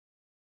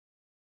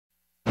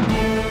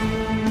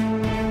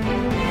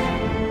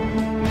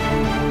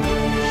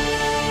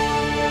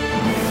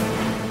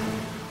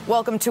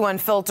Welcome to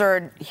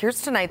Unfiltered.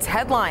 Here's tonight's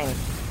headline.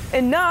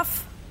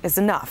 Enough is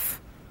enough.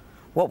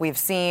 What we've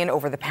seen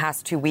over the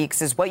past 2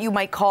 weeks is what you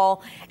might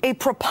call a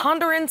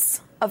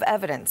preponderance of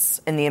evidence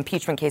in the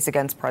impeachment case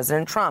against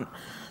President Trump.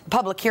 The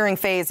public hearing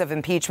phase of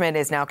impeachment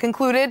is now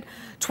concluded.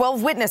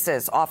 12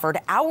 witnesses offered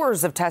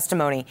hours of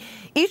testimony,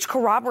 each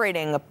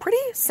corroborating a pretty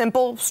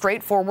simple,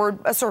 straightforward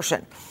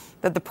assertion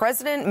that the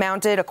president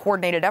mounted a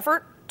coordinated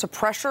effort to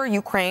pressure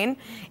Ukraine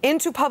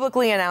into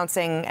publicly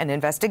announcing an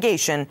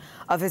investigation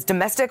of his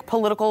domestic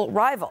political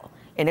rival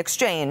in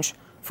exchange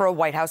for a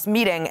White House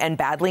meeting and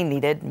badly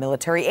needed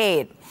military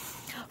aid.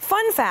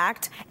 Fun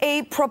fact,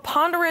 a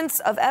preponderance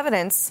of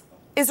evidence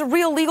is a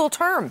real legal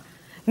term,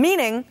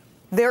 meaning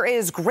there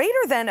is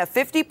greater than a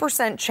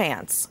 50%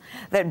 chance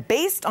that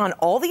based on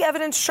all the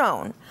evidence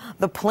shown,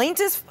 the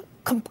plaintiff's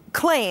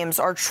claims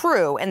are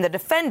true and the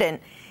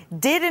defendant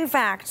did in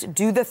fact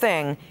do the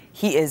thing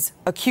he is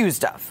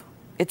accused of.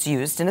 It's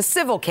used in a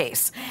civil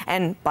case,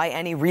 and by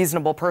any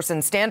reasonable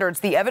person's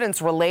standards, the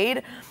evidence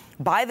relayed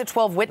by the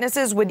 12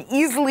 witnesses would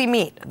easily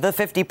meet the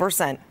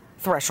 50%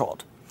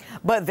 threshold.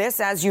 But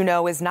this, as you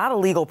know, is not a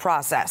legal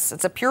process.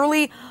 It's a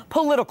purely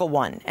political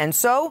one. And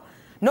so,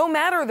 no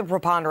matter the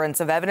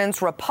preponderance of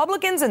evidence,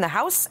 Republicans in the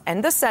House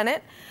and the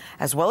Senate,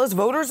 as well as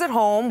voters at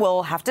home,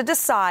 will have to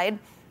decide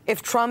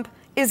if Trump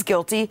is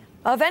guilty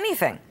of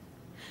anything.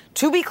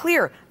 To be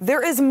clear,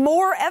 there is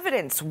more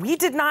evidence we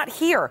did not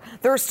hear.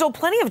 There are still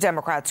plenty of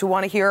Democrats who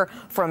want to hear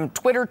from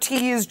Twitter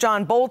tease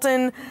John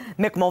Bolton,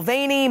 Mick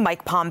Mulvaney,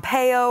 Mike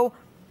Pompeo.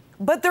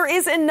 But there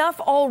is enough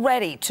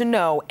already to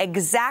know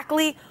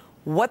exactly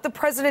what the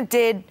president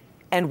did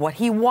and what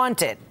he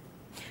wanted.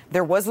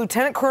 There was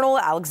Lieutenant Colonel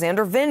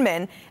Alexander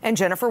Vindman and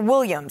Jennifer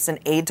Williams, an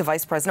aide to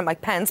Vice President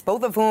Mike Pence,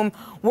 both of whom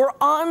were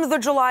on the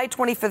July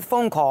 25th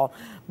phone call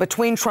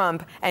between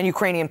Trump and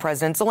Ukrainian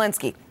President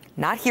Zelensky.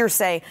 Not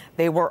hearsay,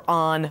 they were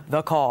on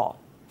the call.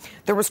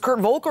 There was Kurt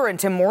Volker and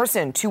Tim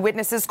Morrison, two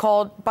witnesses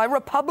called by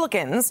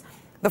Republicans,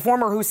 the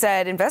former who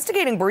said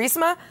investigating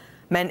Burisma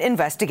meant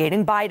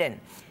investigating Biden,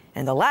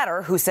 and the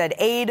latter who said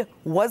aid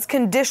was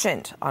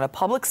conditioned on a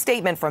public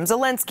statement from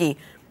Zelensky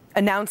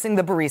announcing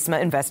the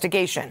Burisma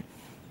investigation.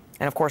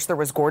 And of course, there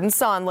was Gordon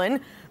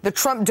Sondland, the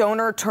Trump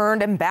donor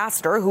turned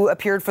ambassador who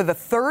appeared for the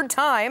third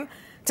time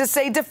to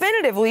say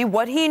definitively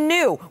what he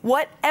knew,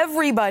 what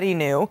everybody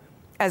knew,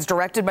 as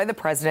directed by the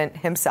president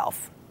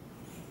himself.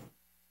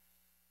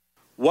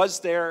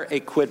 Was there a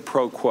quid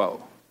pro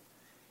quo?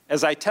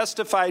 As I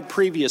testified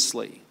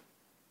previously,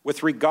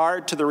 with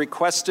regard to the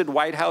requested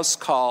White House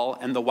call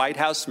and the White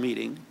House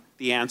meeting,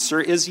 the answer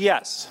is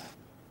yes.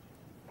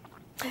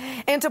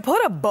 And to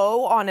put a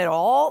bow on it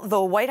all,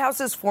 the White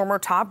House's former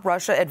top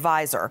Russia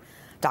advisor,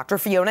 Dr.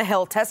 Fiona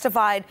Hill,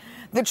 testified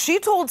that she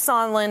told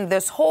Sondland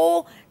this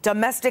whole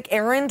domestic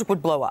errand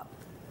would blow up.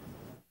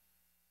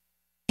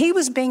 He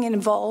was being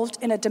involved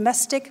in a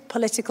domestic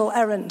political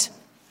errand,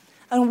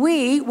 and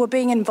we were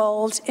being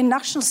involved in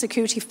national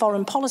security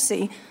foreign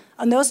policy,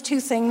 and those two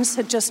things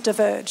had just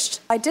diverged.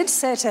 I did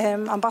say to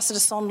him, Ambassador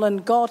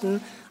Sondland,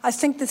 Gordon, I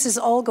think this is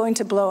all going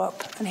to blow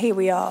up, and here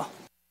we are.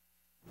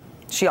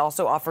 She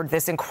also offered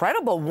this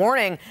incredible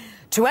warning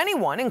to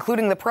anyone,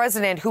 including the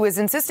president, who is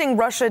insisting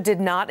Russia did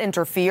not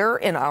interfere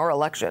in our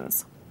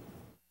elections.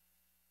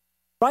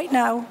 Right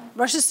now,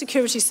 Russia's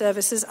security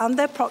services and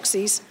their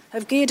proxies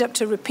have geared up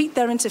to repeat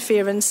their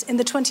interference in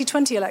the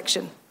 2020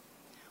 election.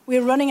 We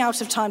are running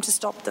out of time to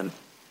stop them.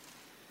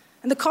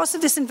 In the course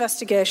of this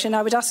investigation,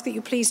 I would ask that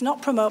you please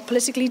not promote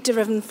politically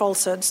driven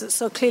falsehoods that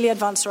so clearly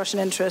advance Russian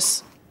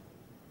interests.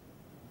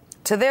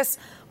 To this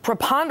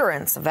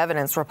preponderance of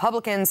evidence,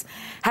 Republicans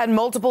had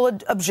multiple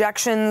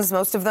objections,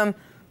 most of them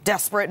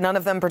desperate, none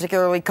of them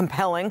particularly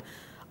compelling.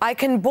 I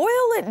can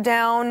boil it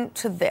down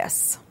to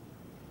this.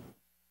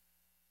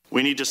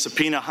 We need to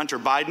subpoena Hunter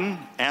Biden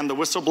and the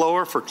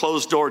whistleblower for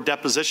closed-door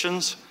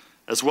depositions,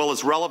 as well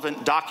as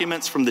relevant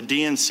documents from the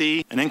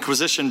DNC. An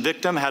Inquisition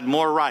victim had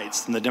more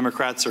rights than the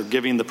Democrats are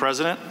giving the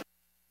president.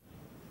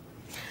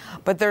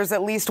 But there's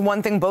at least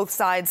one thing both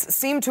sides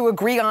seem to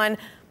agree on.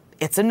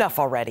 It's enough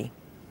already.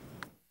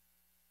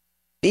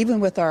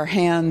 Even with our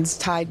hands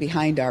tied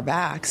behind our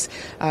backs,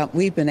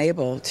 we've been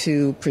able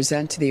to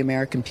present to the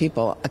American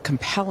people a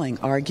compelling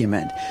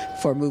argument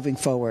for moving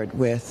forward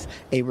with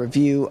a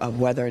review of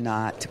whether or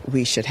not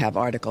we should have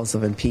articles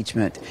of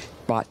impeachment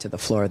brought to the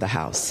floor of the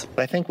House.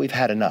 I think we've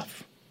had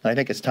enough. I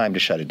think it's time to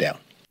shut it down.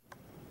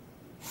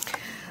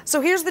 So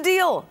here's the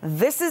deal.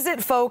 This is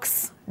it,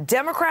 folks.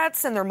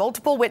 Democrats and their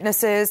multiple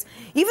witnesses,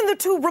 even the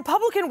two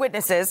Republican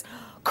witnesses,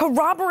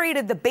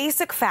 corroborated the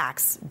basic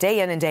facts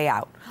day in and day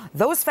out.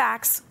 Those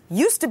facts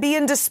used to be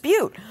in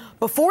dispute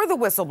before the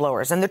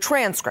whistleblowers and the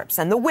transcripts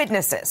and the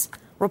witnesses.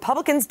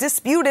 Republicans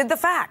disputed the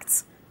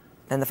facts.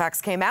 Then the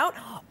facts came out.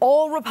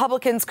 All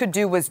Republicans could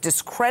do was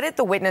discredit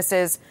the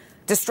witnesses,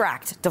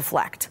 distract,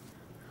 deflect.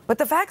 But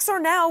the facts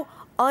are now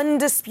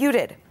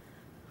undisputed.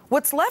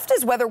 What's left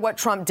is whether what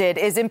Trump did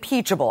is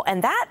impeachable,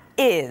 and that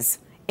is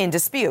in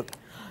dispute.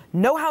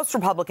 No House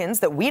Republicans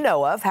that we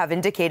know of have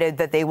indicated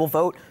that they will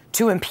vote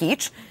to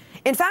impeach.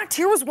 In fact,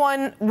 here was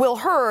one Will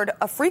Hurd,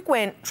 a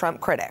frequent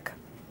Trump critic.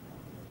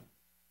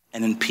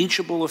 An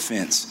impeachable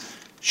offense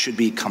should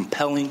be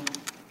compelling,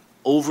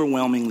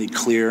 overwhelmingly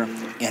clear,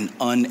 and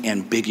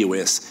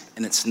unambiguous,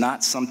 and it's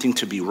not something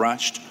to be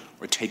rushed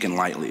or taken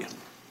lightly.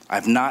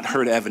 I've not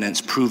heard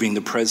evidence proving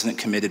the president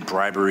committed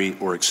bribery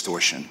or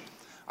extortion.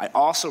 I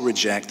also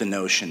reject the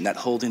notion that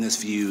holding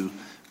this view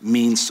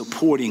means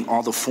supporting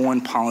all the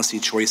foreign policy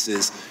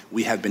choices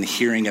we have been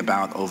hearing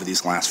about over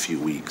these last few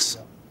weeks.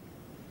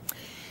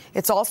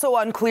 It's also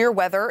unclear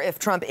whether, if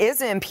Trump is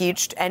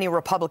impeached, any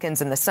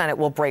Republicans in the Senate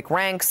will break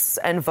ranks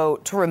and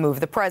vote to remove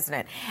the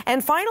president.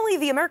 And finally,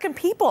 the American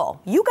people.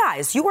 You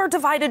guys, you are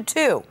divided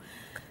too.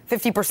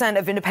 50%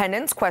 of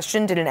independents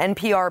questioned in an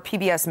NPR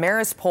PBS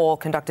Marist poll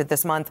conducted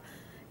this month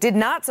did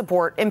not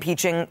support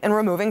impeaching and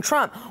removing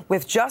Trump,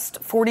 with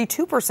just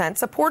 42%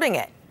 supporting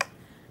it.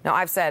 Now,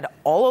 I've said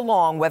all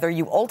along, whether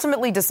you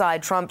ultimately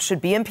decide Trump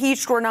should be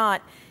impeached or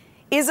not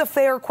is a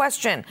fair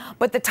question.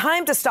 But the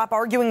time to stop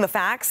arguing the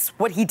facts,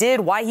 what he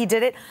did, why he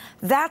did it,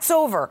 that's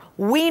over.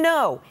 We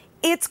know.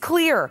 It's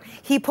clear.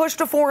 He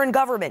pushed a foreign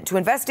government to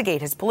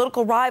investigate his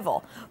political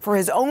rival for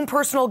his own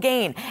personal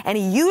gain, and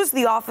he used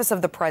the office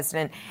of the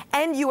president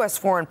and U.S.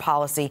 foreign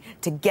policy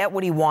to get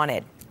what he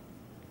wanted.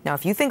 Now,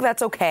 if you think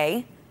that's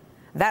okay,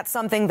 that's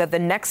something that the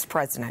next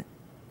president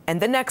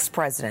and the next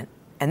president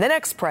and the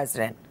next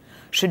president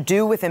should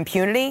do with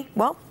impunity.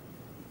 Well,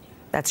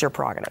 that's your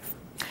prerogative.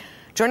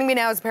 Joining me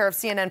now is a pair of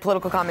CNN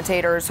political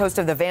commentators, host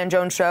of The Van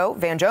Jones Show,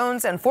 Van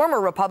Jones, and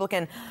former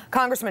Republican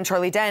Congressman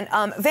Charlie Dent.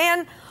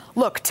 Van,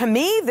 look, to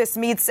me, this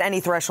meets any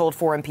threshold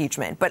for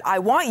impeachment, but I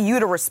want you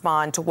to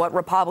respond to what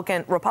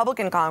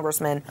Republican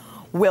Congressman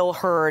Will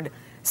Hurd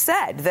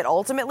said, that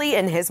ultimately,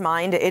 in his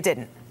mind, it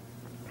didn't.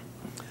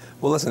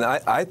 Well, listen,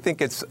 I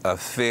think it's a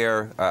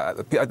fair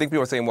I think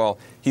people are saying, well,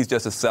 he's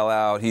just a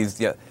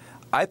sellout.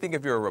 I think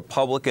if you're a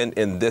Republican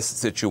in this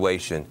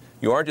situation,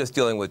 you aren't just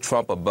dealing with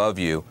Trump above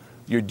you.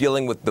 You're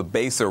dealing with the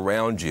base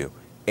around you.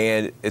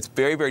 And it's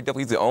very, very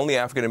difficult. He's the only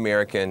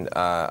African-American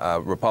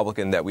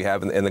Republican that we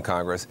have in the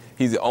Congress.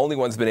 He's the only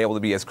one that's been able to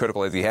be as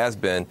critical as he has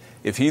been.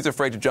 If he's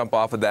afraid to jump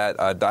off of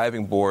that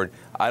diving board,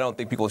 I don't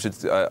think people should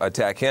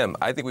attack him.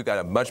 I think we've got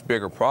a much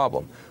bigger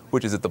problem,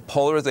 which is that the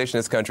polarization in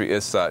this country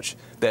is such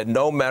that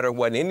no matter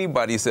what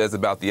anybody says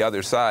about the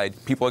other side,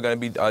 people are going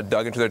to be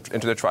dug into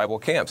their tribal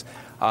camps.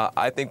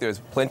 I think there's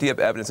plenty of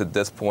evidence at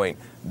this point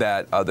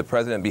that the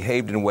president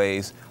behaved in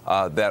ways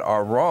that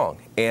are wrong.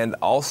 And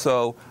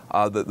also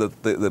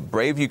the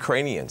brave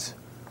Ukrainians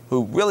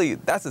who really,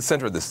 that's the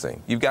center of this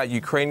thing. You've got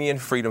Ukrainian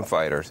freedom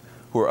fighters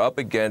who are up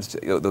against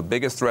the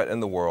biggest threat in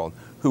the world,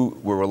 who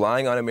were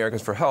relying on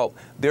Americans for help.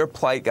 Their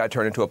plight got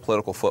turned into a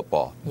political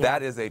football. Yeah.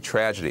 That is a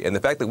tragedy. And the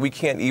fact that we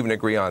can't even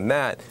agree on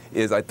that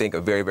is, I think,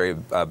 a very, very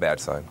bad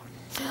sign.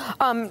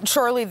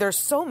 Charlie, there's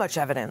so much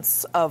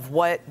evidence of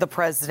what the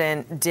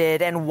president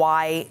did and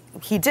why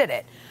he did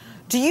it.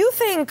 Do you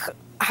think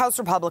House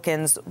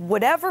Republicans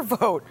would ever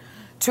vote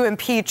to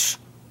impeach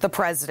the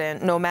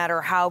president, no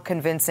matter how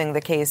convincing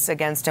the case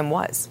against him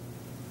was?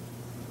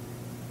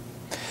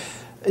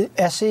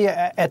 Essie,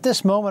 at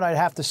this moment, I'd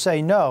have to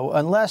say no,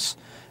 unless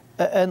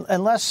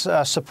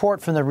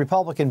support from the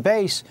Republican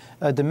base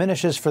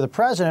diminishes for the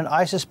president.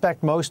 I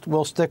suspect most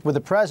will stick with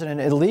the president,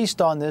 at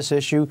least on this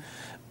issue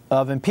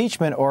of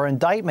impeachment or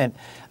indictment.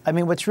 I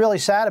mean, what's really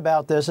sad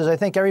about this is I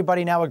think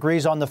everybody now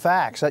agrees on the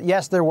facts.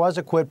 Yes, there was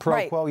a quid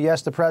pro quo. Right.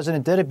 Yes, the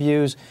president did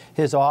abuse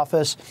his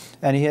office,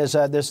 and he has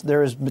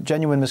there is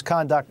genuine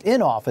misconduct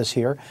in office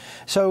here.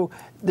 So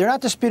they're not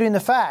disputing the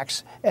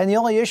facts, and the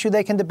only issue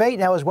they can debate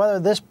now is whether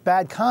this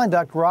bad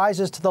conduct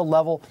rises to the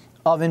level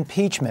of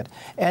impeachment.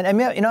 And I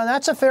mean,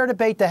 that's a fair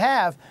debate to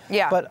have.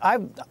 Yeah. But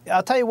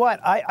I'll tell you what,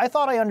 I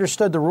thought I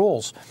understood the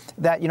rules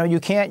that, you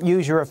can't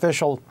use your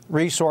official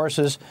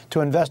resources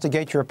to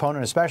investigate your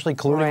opponent, especially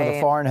colluding with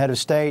a foreign head of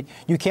state.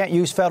 You can't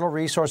use federal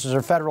resources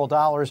or federal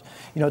dollars,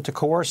 to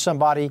coerce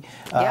somebody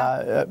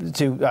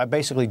to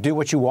basically do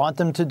what you want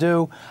them to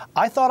do.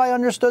 I thought I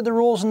understood the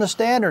rules and the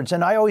standards,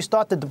 and I always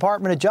thought the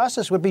Department of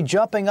Justice would be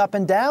jumping up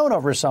and down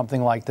over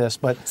something like this.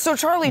 But so,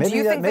 Charlie, do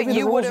you think that maybe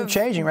the rules are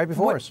changing right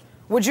before us?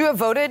 Would you have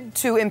voted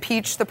to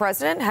impeach the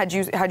president had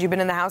you been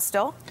in the House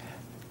still?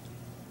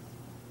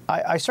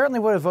 I certainly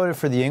would have voted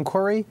for the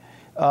inquiry.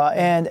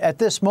 And at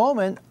this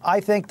moment, I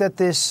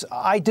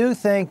do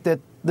think that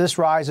this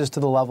rises to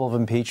the level of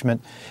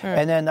impeachment.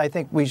 And then I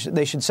think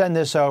they should send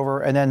this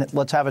over, and then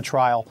let's have a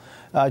trial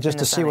just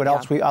to see what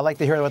else I'd like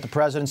to hear what the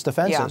president's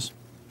defense is.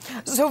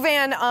 So,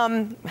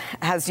 Van,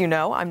 as you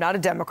know, I'm not a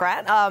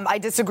Democrat. I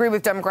disagree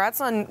with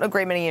Democrats on a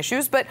great many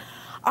issues, but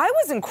I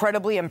was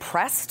incredibly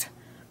impressed,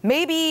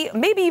 maybe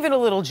even a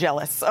little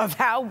jealous of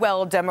how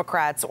well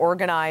Democrats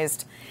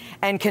organized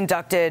and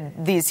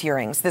conducted these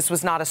hearings. This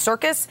was not a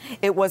circus.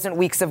 It wasn't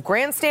weeks of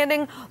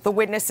grandstanding. The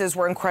witnesses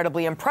were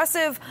incredibly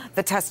impressive.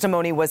 The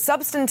testimony was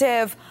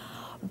substantive.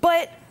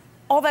 But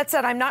all that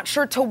said, I'm not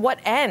sure to what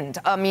end.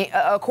 I mean,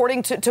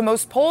 according to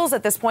most polls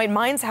at this point,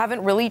 minds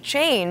haven't really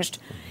changed.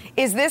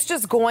 Is this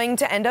just going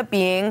to end up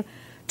being,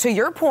 to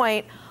your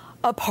point,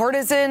 a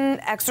partisan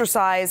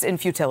exercise in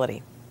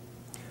futility?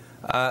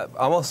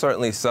 Almost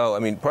certainly so. I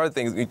mean, part of the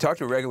thing is you talk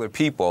to regular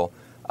people,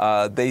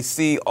 they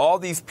see all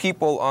these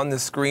people on the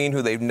screen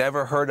who they've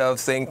never heard of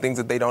saying things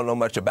that they don't know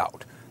much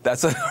about.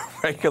 That's a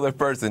regular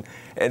person.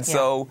 And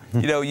so,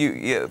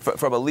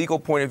 from a legal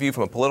point of view,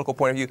 from a political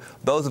point of view,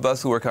 those of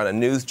us who are kind of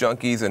news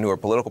junkies and who are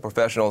political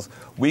professionals,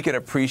 we can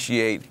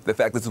appreciate the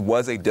fact this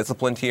was a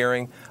disciplined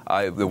hearing.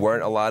 There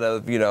weren't a lot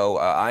of,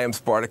 I am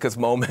Spartacus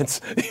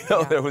moments.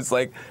 There was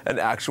like an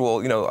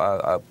actual,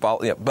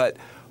 but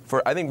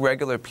for, I think,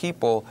 regular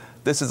people,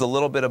 this is a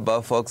little bit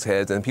above folks'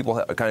 heads, and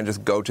people kind of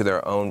just go to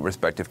their own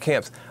respective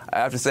camps. I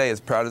have to say, as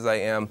proud as I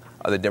am,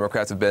 the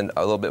Democrats have been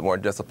a little bit more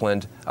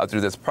disciplined through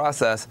this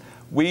process.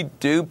 We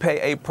do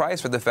pay a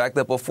price for the fact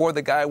that before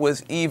the guy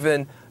was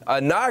even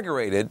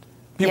inaugurated,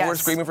 people were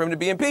screaming for him to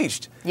be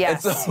impeached.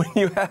 Yes. And so when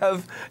you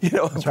have,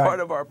 part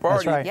of our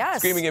party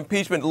screaming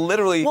impeachment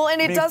literally well,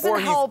 and it doesn't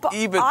help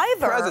either.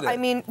 President. I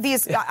mean,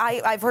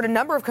 I've heard a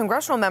number of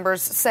congressional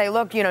members say,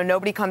 look,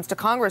 nobody comes to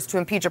Congress to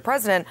impeach a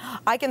president.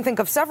 I can think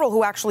of several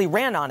who actually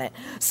ran on it.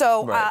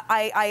 So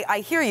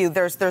I hear you.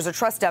 There's a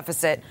trust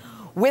deficit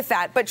with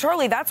that. But,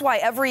 Charlie, that's why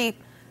every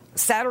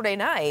Saturday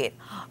night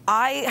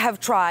I have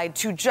tried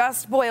to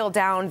just boil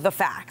down the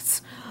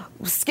facts.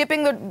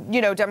 Skipping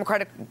the,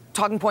 Democratic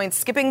talking points,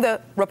 skipping the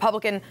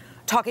Republican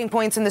talking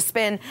points and the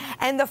spin,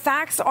 and the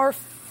facts are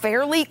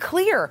fairly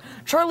clear.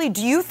 Charlie,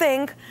 do you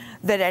think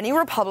that any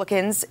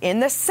Republicans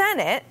in the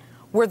Senate,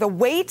 where the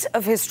weight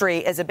of history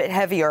is a bit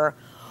heavier,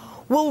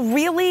 will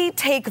really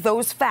take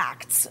those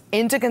facts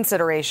into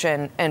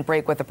consideration and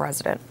break with the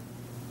president?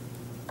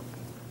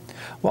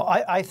 Well,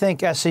 I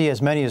think, SE,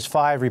 as many as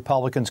 5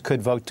 Republicans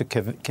could vote to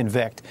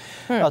convict.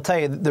 I'll tell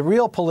you, the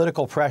real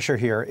political pressure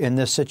here in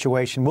this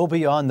situation will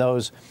be on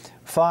those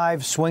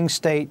 5 swing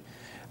state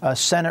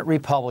Senate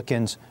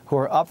Republicans who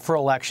are up for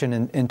election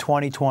in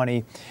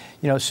 2020.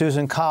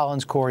 Susan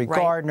Collins, Cory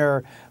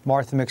Gardner,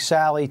 Martha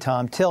McSally,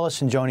 Tom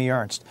Tillis, and Joni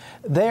Ernst.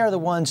 They are the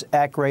ones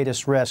at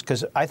greatest risk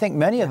because I think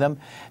many of them,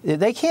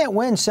 they can't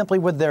win simply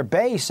with their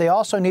base. They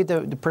also need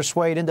to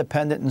persuade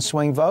independent and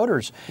swing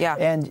voters. Yeah.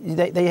 And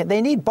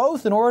they need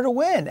both in order to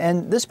win.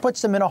 And this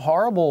puts them in a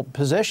horrible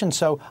position.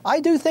 So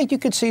I do think you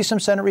could see some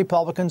Senate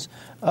Republicans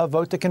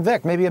vote to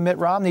convict, maybe a Mitt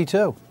Romney,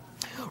 too.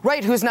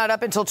 Right, who's not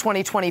up until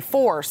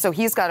 2024. So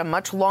he's got a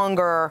much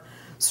longer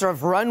sort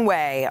of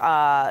runway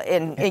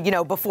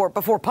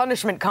before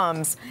punishment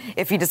comes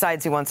if he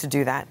decides he wants to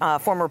do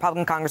that. Former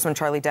Republican Congressman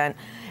Charlie Dent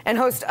and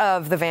host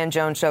of The Van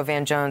Jones Show.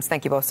 Van Jones,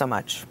 thank you both so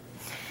much.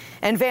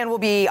 And Van will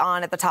be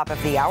on at the top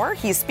of the hour.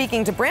 He's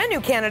speaking to brand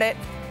new candidate,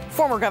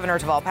 former Governor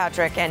Deval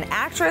Patrick, and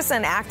actress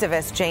and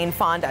activist Jane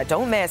Fonda.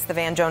 Don't miss The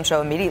Van Jones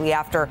Show immediately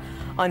after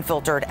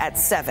Unfiltered at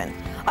 7.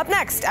 Up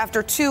next,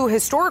 after 2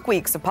 historic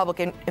weeks of public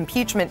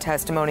impeachment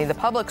testimony, the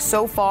public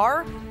so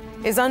far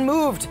is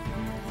unmoved.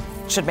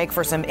 Should make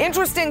for some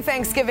interesting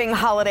Thanksgiving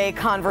holiday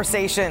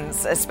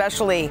conversations,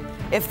 especially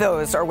if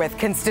those are with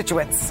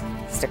constituents.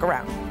 Stick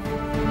around.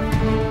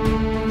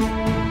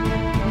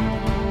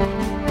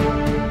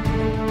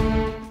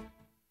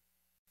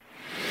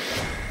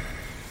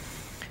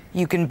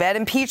 You can bet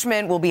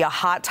impeachment will be a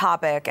hot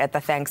topic at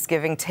the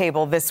Thanksgiving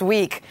table this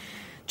week.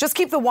 Just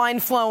keep the wine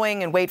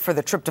flowing and wait for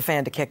the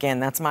tryptophan to kick in.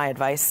 That's my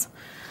advice.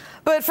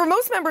 But for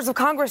most members of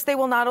Congress, they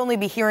will not only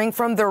be hearing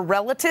from their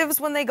relatives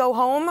when they go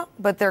home,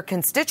 but their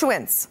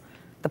constituents.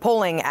 The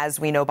polling, as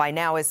we know by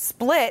now, is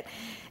split,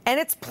 and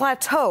it's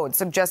plateaued,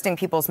 suggesting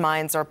people's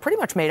minds are pretty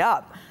much made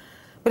up.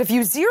 But if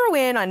you zero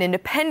in on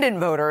independent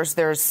voters,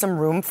 there's some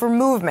room for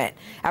movement.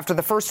 After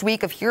the first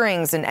week of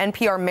hearings, an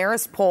NPR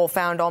Marist poll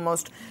found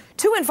almost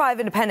 2 in 5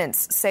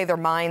 independents say their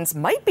minds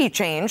might be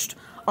changed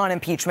on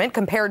impeachment,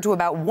 compared to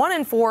about 1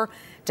 in 4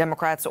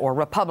 Democrats or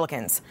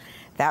Republicans.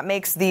 That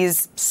makes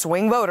these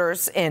swing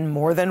voters in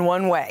more than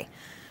one way.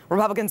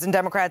 Republicans and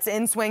Democrats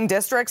in swing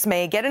districts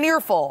may get an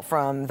earful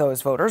from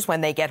those voters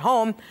when they get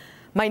home.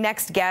 My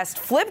next guest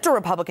flipped a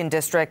Republican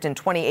district in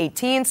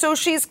 2018, so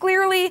she's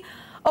clearly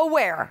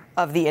aware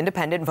of the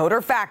independent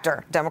voter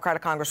factor.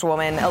 Democratic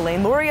Congresswoman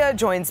Elaine Luria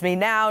joins me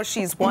now.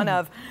 She's one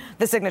of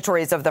the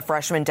signatories of the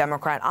freshman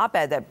Democrat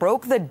op-ed that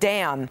broke the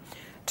dam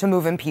to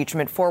move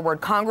impeachment forward.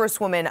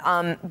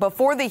 Congresswoman,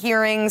 before the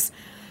hearings,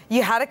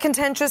 you had a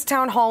contentious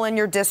town hall in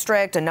your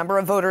district. A number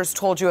of voters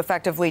told you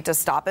effectively to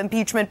stop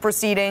impeachment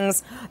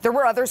proceedings. There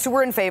were others who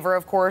were in favor,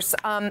 of course.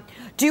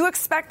 Do you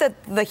expect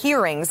that the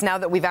hearings, now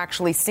that we've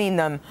actually seen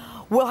them,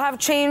 will have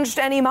changed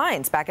any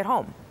minds back at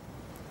home?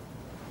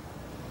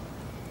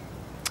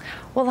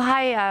 Well,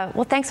 hi.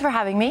 Well, thanks for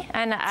having me.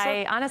 And sure.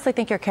 I honestly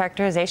think your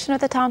characterization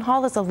of the town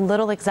hall is a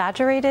little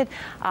exaggerated.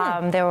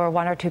 There were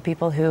 1 or 2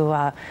 people who,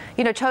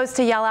 chose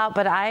to yell out.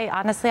 But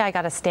I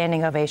got a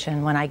standing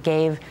ovation when I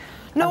gave.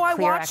 No, I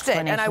watched it,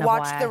 and I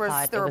watched there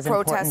were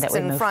protests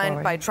in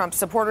front by Trump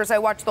supporters. I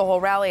watched the whole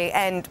rally,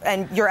 and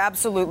you're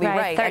absolutely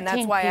right. And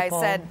that's why I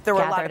said there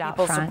were a lot of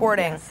people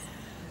supporting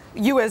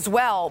you as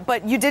well.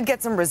 But you did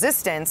get some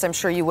resistance. I'm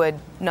sure you would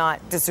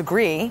not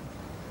disagree.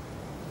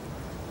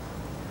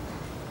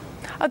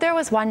 Oh, there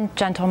was one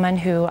gentleman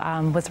who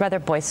was rather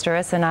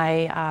boisterous, and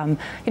I,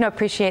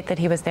 appreciate that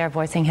he was there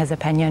voicing his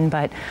opinion.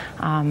 But,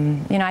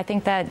 I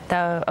think that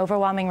the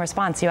overwhelming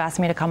response, you asked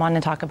me to come on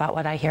and talk about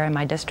what I hear in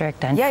my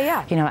district. And,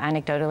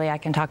 anecdotally, I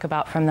can talk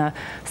about from the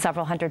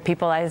several hundred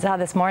people I saw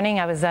this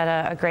morning. I was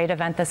at a great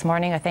event this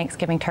morning, a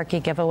Thanksgiving turkey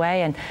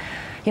giveaway. And,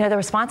 the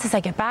responses I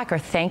get back are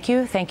thank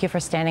you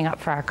for standing up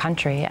for our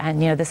country. And,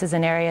 this is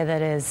an area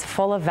that is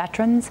full of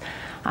veterans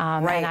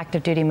and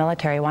active duty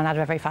military, 1 out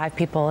of every 5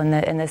 people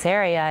in this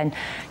area. And,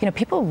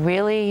 people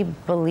really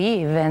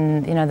believe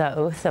in, the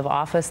oath of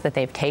office that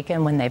they've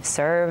taken when they've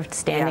served,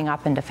 standing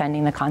up and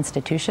defending the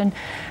Constitution.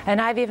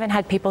 And I've even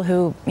had people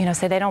who,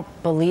 say they don't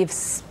believe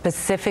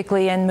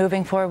specifically in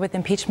moving forward with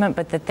impeachment,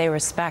 but that they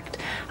respect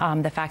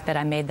the fact that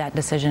I made that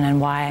decision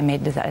and why I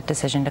made that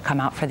decision to come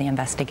out for the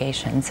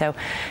investigation. So,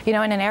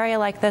 in an area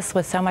like this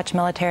with so much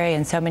military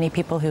and so many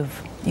people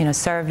who've,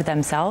 served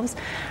themselves,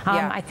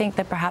 I think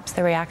that perhaps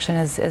the reaction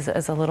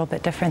is a little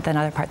bit different than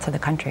other parts of the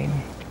country.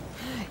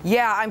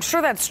 Yeah, I'm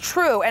sure that's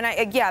true. And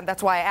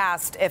that's why I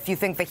asked if you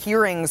think the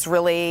hearings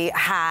really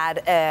had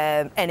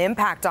an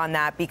impact on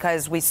that,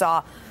 because we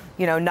saw,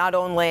 not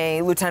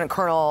only Lieutenant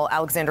Colonel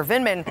Alexander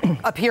Vindman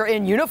appear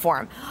in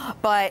uniform,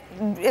 but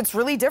it's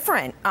really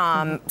different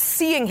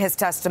seeing his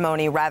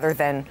testimony rather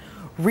than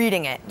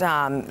reading it.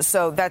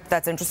 So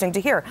that's interesting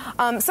to hear.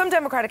 Some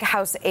Democratic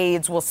House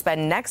aides will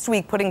spend next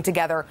week putting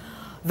together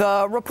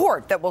the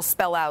report that will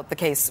spell out the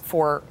case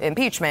for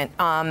impeachment.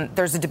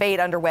 There's a debate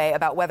underway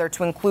about whether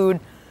to include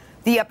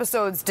the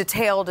episodes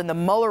detailed in the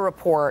Mueller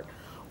report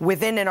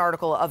within an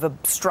article of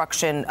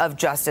obstruction of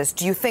justice.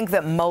 Do you think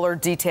that Mueller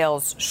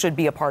details should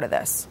be a part of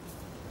this?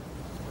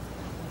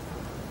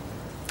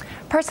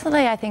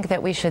 Personally, I think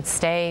that we should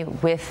stay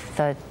with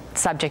the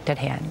subject at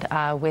hand,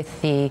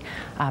 with the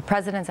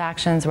president's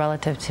actions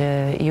relative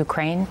to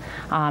Ukraine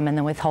and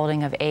the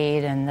withholding of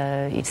aid and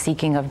the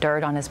seeking of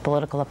dirt on his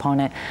political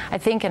opponent. I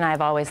think, and I've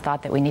always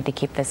thought, that we need to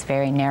keep this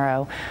very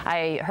narrow.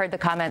 I heard the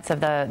comments of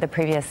the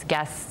previous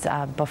guests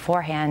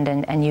beforehand,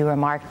 and you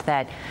remarked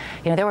that,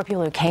 there were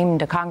people who came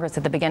to Congress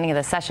at the beginning of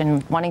the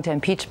session wanting to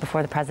impeach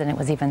before the president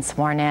was even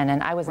sworn in,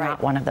 and I was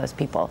not one of those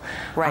people.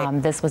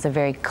 This was a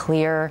very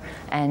clear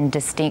and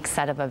distinct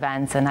set of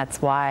events, and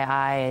that's why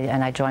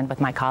I joined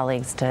with my colleagues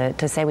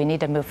to say we need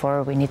to move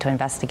forward, we need to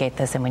investigate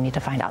this, and we need to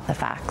find out the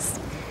facts.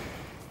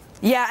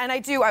 Yeah, and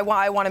I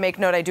want to make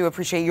note, I do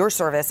appreciate your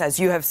service. As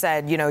you have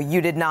said,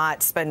 you did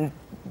not spend,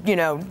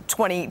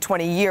 20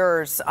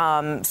 years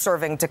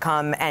serving to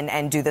come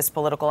and do this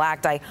political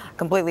act. I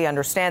completely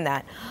understand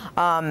that.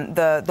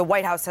 The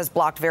White House has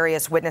blocked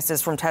various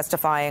witnesses from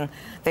testifying.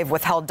 They've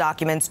withheld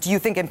documents. Do you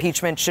think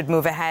impeachment should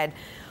move ahead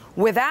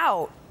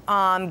without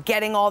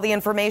getting all the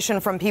information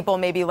from people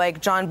maybe like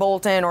John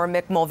Bolton or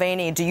Mick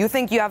Mulvaney? Do you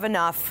think you have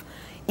enough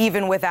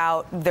even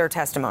without their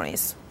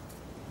testimonies?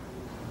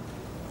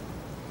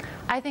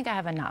 I think I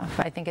have enough.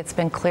 I think it's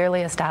been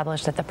clearly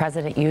established that the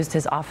president used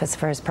his office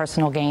for his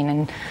personal gain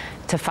and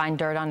to find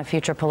dirt on a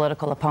future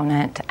political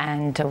opponent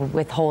and to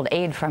withhold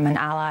aid from an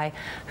ally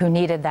who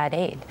needed that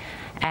aid.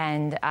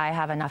 And I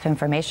have enough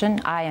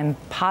information. I am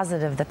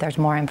positive that there's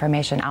more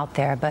information out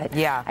there. But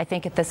I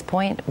think at this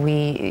point,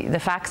 the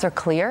facts are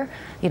clear.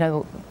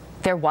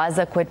 There was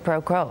a quid pro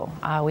quo.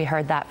 We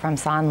heard that from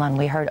Sondland.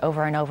 We heard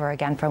over and over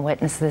again from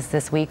witnesses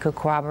this week who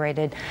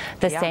corroborated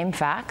the same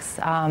facts,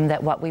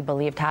 that what we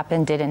believed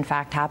happened did in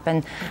fact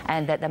happen,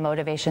 and that the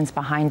motivations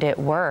behind it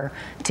were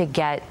to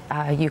get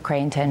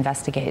Ukraine to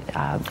investigate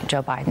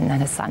Joe Biden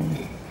and his son.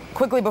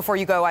 Quickly before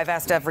you go, I've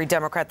asked every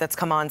Democrat that's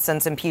come on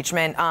since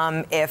impeachment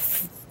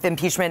if the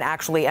impeachment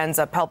actually ends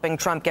up helping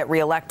Trump get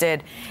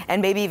reelected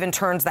and maybe even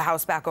turns the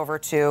House back over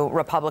to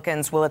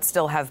Republicans. Will it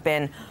still have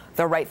been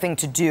the right thing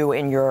to do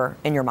in your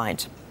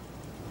mind?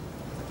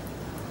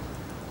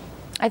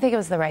 I think it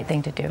was the right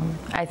thing to do.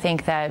 I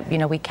think that,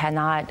 we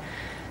cannot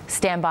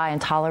stand by and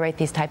tolerate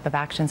these type of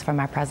actions from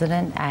our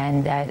president,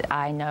 and that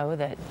I know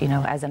that,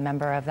 as a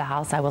member of the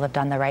House, I will have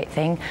done the right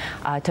thing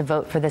to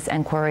vote for this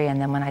inquiry, and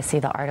then when I see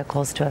the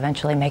articles, to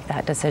eventually make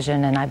that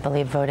decision and I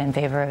believe vote in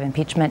favor of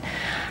impeachment.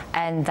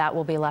 And that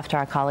will be left to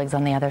our colleagues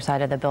on the other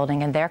side of the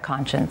building and their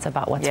conscience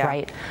about what's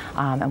right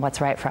and what's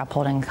right for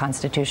upholding the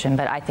Constitution.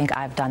 But I think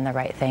I've done the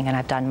right thing and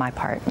I've done my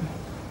part.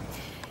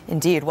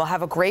 Indeed. We'll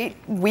have a great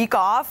week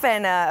off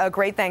and a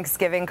great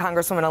Thanksgiving.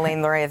 Congresswoman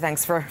Elaine Luria,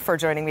 thanks for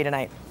joining me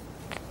tonight.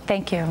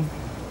 Thank you.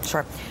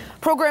 Sure.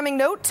 Programming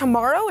note,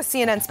 tomorrow, a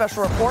CNN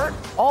special report,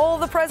 All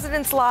the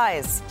President's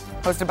Lies,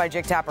 hosted by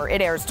Jake Tapper.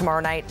 It airs tomorrow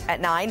night at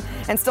 9.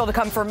 And still to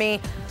come for me,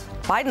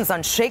 Biden's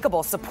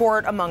unshakable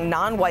support among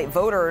non-white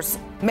voters,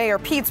 Mayor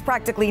Pete's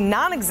practically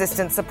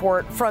non-existent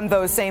support from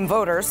those same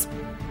voters,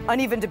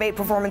 uneven debate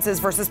performances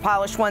versus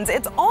polished ones.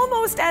 It's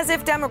almost as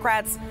if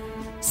Democrats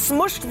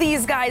smushed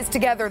these guys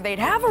together. They'd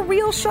have a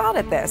real shot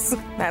at this.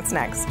 That's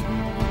next.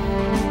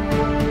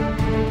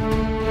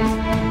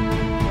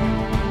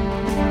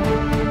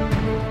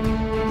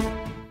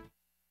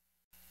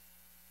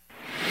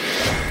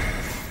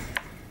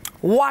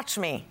 Watch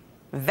me.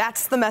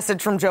 That's the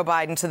message from Joe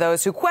Biden to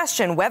those who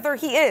question whether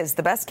he is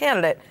the best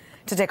candidate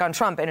to take on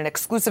Trump in an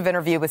exclusive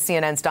interview with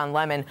CNN's Don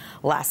Lemon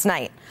last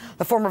night.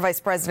 The former vice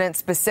president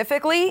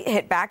specifically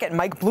hit back at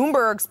Mike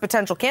Bloomberg's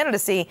potential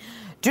candidacy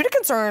due to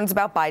concerns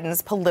about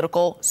Biden's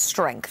political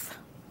strength.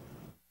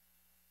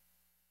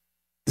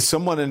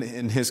 Someone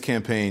in his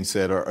campaign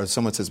said, or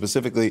someone said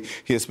specifically,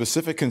 he has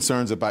specific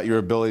concerns about your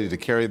ability to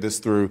carry this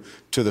through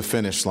to the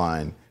finish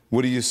line.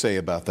 What do you say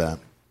about that?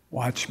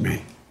 Watch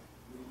me.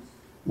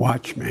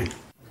 Watch me.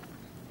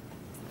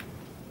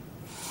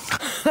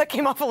 That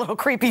came off a little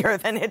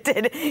creepier than it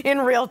did in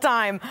real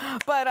time.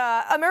 But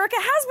America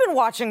has been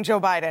watching Joe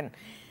Biden.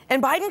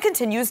 And Biden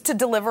continues to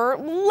deliver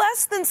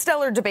less than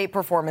stellar debate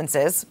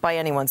performances by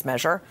anyone's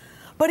measure.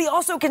 But he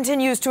also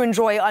continues to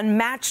enjoy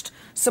unmatched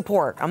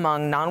support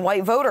among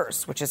non-white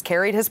voters, which has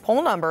carried his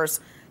poll numbers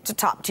to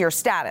top-tier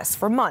status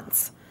for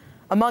months.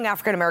 Among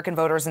African-American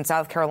voters in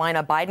South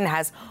Carolina, Biden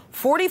has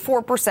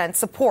 44%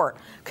 support,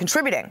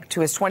 contributing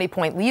to his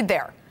 20-point lead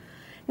there.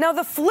 Now,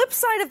 the flip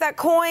side of that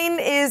coin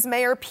is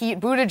Mayor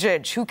Pete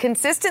Buttigieg, who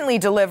consistently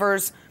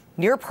delivers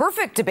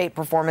near-perfect debate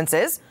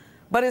performances,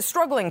 but is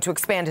struggling to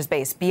expand his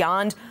base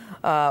beyond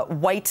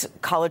white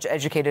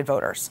college-educated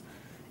voters.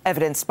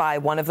 Evidenced by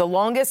one of the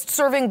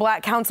longest-serving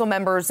black council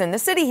members in the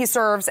city he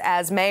serves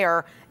as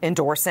mayor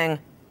endorsing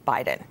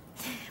Biden.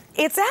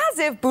 It's as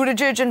if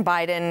Buttigieg and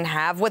Biden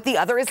have what the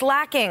other is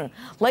lacking,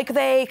 like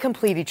they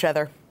complete each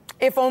other.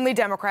 If only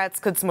Democrats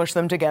could smush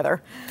them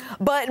together.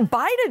 But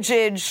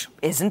Buttigieg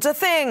isn't a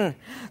thing.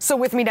 So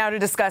with me now to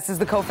discuss is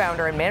the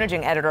co-founder and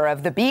managing editor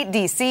of The Beat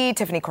DC,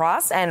 Tiffany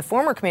Cross, and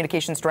former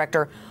communications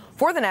director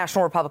for the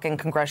National Republican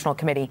Congressional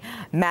Committee,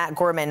 Matt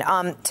Gorman.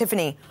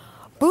 Tiffany,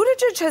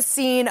 Buttigieg has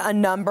seen a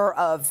number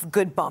of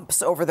good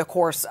bumps over the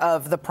course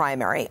of the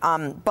primary,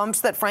 bumps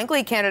that,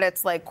 frankly,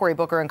 candidates like Cory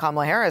Booker and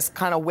Kamala Harris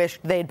kind of wished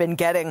they'd been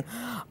getting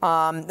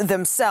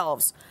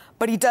themselves.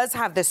 But he does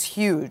have this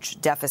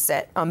huge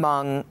deficit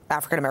among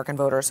African-American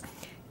voters.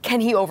 Can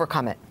he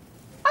overcome it?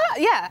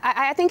 Yeah,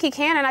 I think he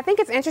can. And I think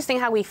it's interesting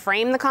how we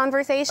frame the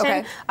conversation.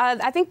 Okay.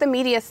 I think the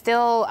media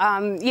still,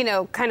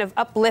 kind of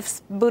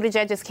uplifts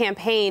Buttigieg's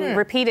campaign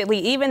repeatedly,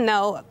 even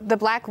though the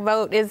black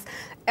vote is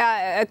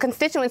a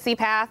constituency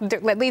path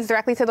that leads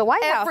directly to the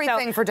White House.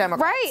 Everything for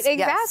Democrats. Right,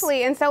 exactly.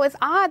 Yes. And so it's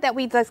odd that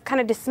we just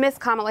kind of dismiss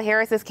Kamala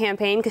Harris's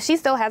campaign because she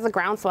still has a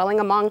groundswelling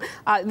among,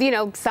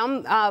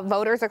 some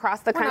voters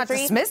across the country. We're not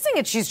dismissing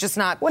it. She's just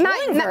not doing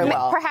very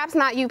well. Perhaps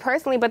not you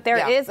personally, but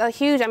there is a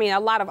huge, a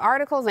lot of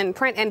articles and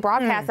print and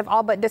broadcasts have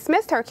all but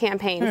dismissed her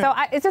campaign. So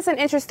it's just an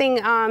interesting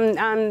but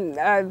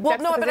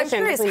I'm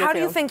curious, how do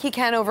you think he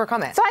can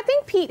overcome it? So I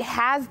think Pete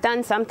has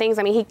done some things.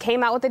 He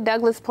came out with the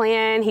Douglas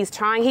plan. He's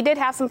trying. He did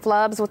have some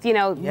flubs with,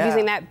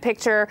 using that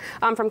picture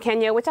from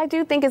Kenya, which I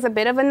do think is a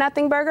bit of a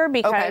nothing burger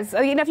because,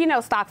 if you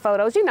know stock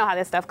photos, you know how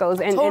this stuff goes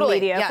in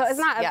media. Yes. So it's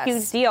not a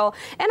huge deal.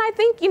 And I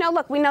think,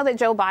 we know that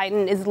Joe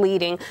Biden is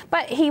leading,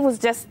 but he was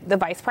just the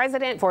vice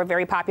president for a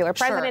very popular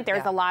president.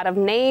 There's a lot of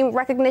name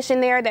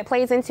recognition there that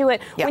plays into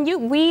it.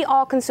 When we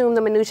all consume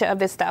the minutia of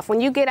this stuff.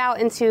 When you get out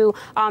into,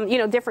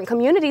 different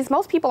communities,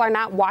 most people are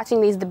not watching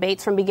these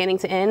debates from beginning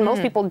to end.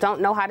 Most people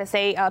don't know how to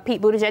say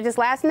Pete Buttigieg's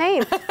last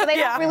name. So they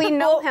don't really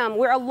know him.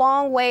 We're a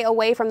long way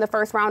away from the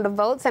first round of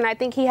votes, and I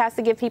think he has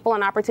to give people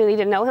an opportunity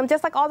to know him,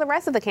 just like all the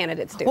rest of the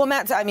candidates do. Well,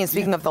 Matt,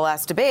 speaking of the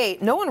last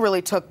debate, no one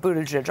really took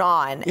Buttigieg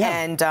on,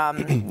 and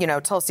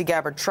Tulsi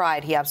Gabbard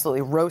tried. He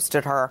absolutely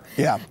roasted her.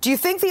 Yeah. Do you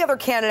think the other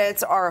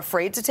candidates are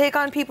afraid to take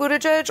on Pete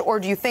Buttigieg, or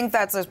do you think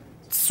that's a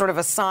sort of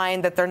a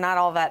sign that they're not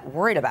all that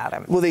worried about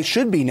him? Well, they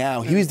should be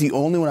now. He was the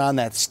only one on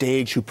that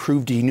stage who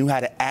proved he knew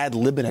how to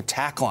ad-lib an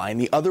attack line.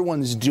 The other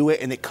ones do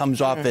it, and it comes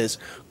off as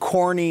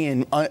corny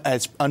and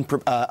as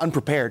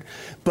unprepared.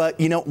 But,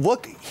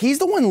 look, he's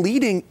the one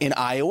leading in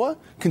Iowa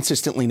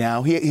consistently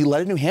now. He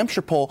led a New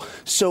Hampshire poll.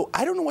 So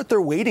I don't know what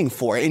they're waiting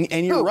for. And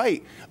you're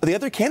right. The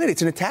other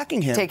candidates in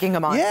attacking him. Taking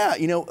him on. Yeah,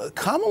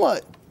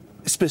 Kamala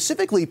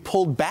specifically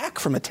pulled back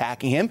from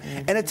attacking him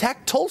and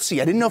attacked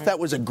Tulsi. I didn't know if that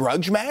was a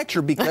grudge match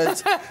or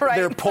because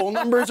their poll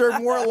numbers are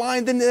more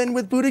aligned than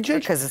with Buttigieg.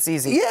 Because it's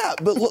easy. Yeah,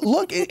 but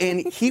look,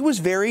 and he was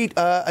very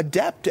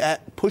adept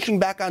at pushing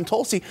back on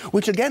Tulsi,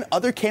 which, again,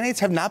 other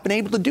candidates have not been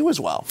able to do as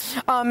well.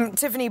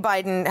 Tiffany,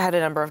 Biden had a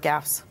number of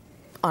gaffes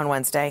on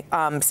Wednesday,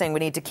 saying we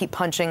need to keep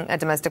punching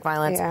at domestic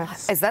violence.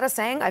 Yes. Is that a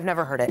saying? I've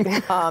never heard it.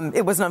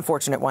 It was an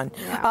unfortunate one.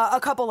 Yeah. A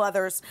couple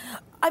others.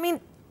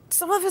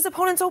 Some of his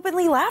opponents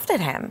openly laughed at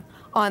him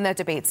on that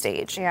debate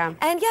stage. Yeah.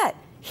 And yet,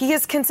 he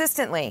is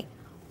consistently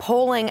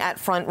polling at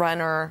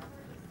front-runner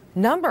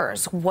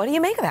numbers. What do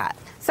you make of that?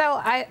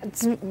 So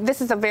this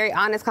is a very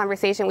honest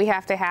conversation we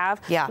have to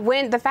have. Yeah.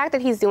 When the fact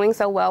that he's doing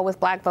so well with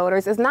black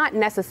voters is not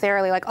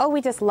necessarily like, oh, we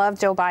just love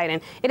Joe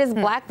Biden. It is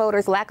black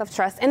voters' lack of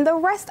trust in the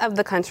rest of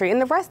the country, in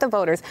the rest of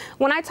voters.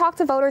 When I talk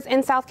to voters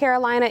in South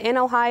Carolina, in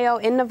Ohio,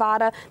 in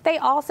Nevada, they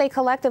all say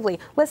collectively,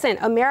 listen,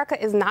 America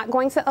is not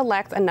going to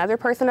elect another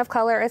person of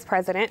color as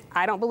president.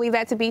 I don't believe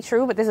that to be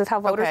true, but this is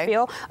how voters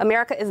feel.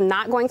 America is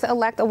not going to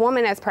elect a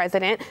woman as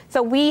president.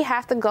 So we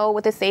have to go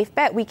with a safe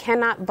bet. We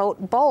cannot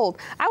vote bold.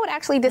 I would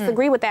actually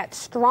disagree with that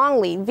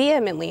strongly,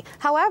 vehemently.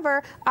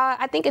 However,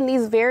 I think in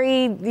these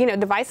very,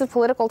 divisive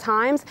political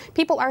times,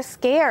 people are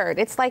scared.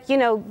 It's like,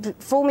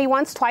 fool me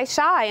once, twice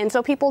shy. And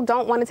so people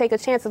don't want to take a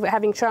chance of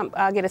having Trump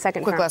get a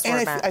second term.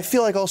 And I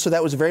feel like also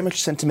that was very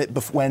much sentiment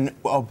before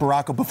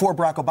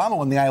Barack Obama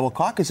won the Iowa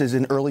caucuses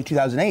in early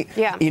 2008.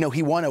 Yeah.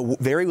 He won a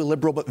very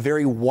liberal but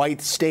very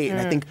white state. And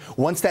I think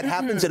once that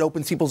happens, it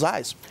opens people's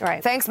eyes.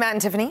 Right. Thanks, Matt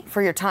and Tiffany,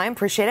 for your time.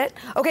 Appreciate it.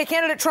 Okay,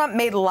 candidate Trump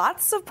made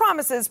lots of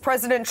promises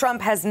President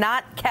Trump has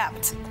not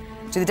kept.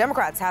 Do the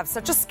Democrats have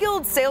such a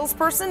skilled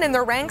salesperson in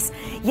their ranks?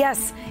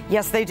 Yes,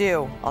 they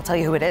do. I'll tell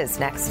you who it is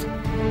next.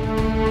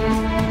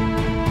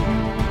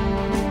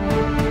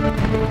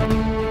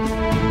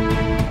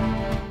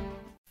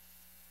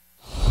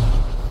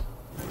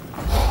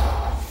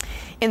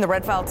 In the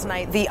Red File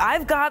tonight, the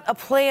I've got a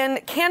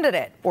plan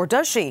candidate, or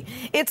does she?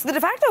 It's the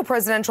de facto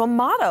presidential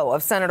motto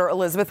of Senator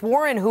Elizabeth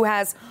Warren, who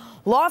has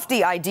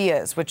lofty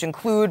ideas, which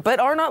include, but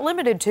are not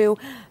limited to,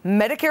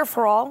 Medicare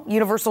for all,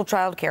 universal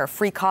child care,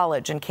 free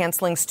college, and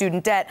canceling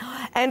student debt,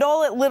 and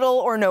all at little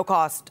or no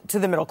cost to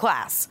the middle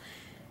class.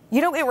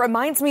 It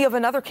reminds me of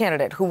another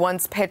candidate who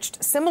once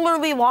pitched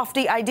similarly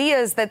lofty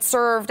ideas that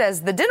served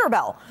as the dinner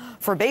bell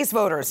for base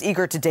voters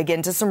eager to dig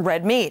into some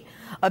red meat.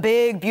 A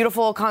big,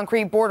 beautiful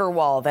concrete border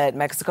wall that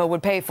Mexico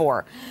would pay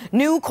for.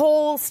 New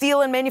coal,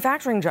 steel, and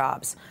manufacturing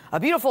jobs. A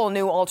beautiful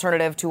new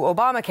alternative to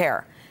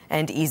Obamacare.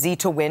 And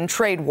easy-to-win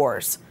trade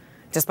wars.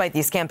 Despite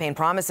these campaign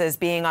promises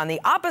being on the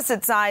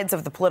opposite sides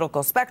of the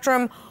political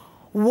spectrum,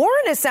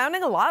 Warren is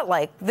sounding a lot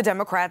like the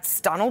Democrats'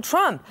 Donald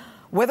Trump.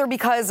 Whether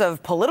because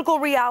of political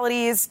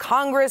realities,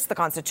 Congress, the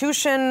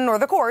Constitution, or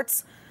the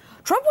courts,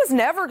 Trump was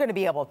never going to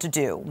be able to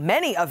do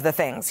many of the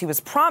things he was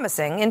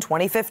promising in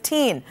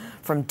 2015,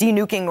 from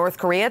denuking North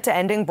Korea to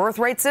ending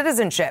birthright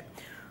citizenship.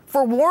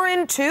 For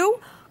Warren, too,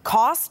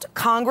 cost,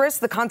 Congress,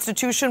 the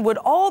Constitution would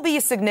all be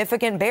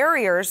significant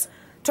barriers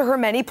to her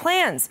many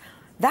plans.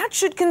 That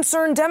should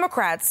concern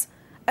Democrats,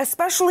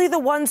 especially the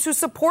ones who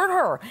support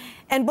her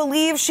and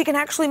believe she can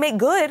actually make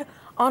good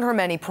on her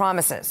many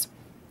promises.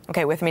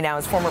 Okay, with me now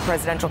is former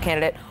presidential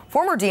candidate,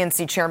 former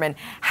DNC chairman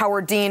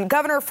Howard Dean.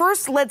 Governor,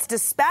 first, let's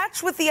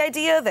dispatch with the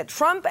idea that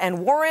Trump and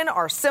Warren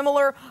are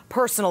similar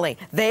personally.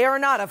 They are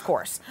not, of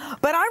course.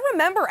 But I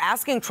remember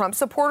asking Trump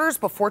supporters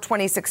before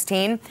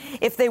 2016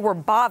 if they were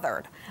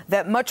bothered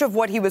that much of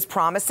what he was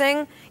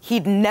promising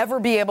he'd never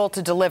be able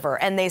to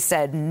deliver. And they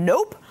said,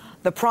 nope,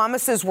 the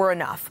promises were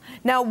enough.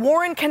 Now,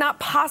 Warren cannot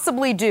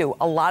possibly do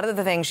a lot of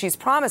the things she's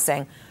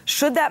promising.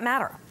 Should that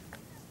matter?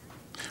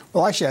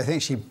 Well, actually, I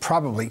think she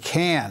probably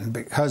can,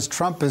 because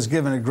Trump has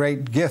given a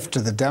great gift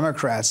to the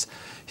Democrats.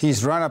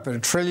 He's run up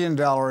 $1 trillion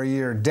a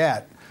year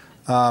debt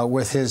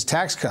with his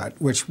tax cut,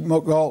 which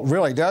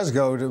really does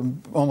go to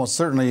almost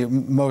certainly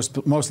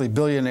mostly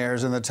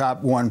billionaires in the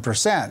top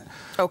 1%.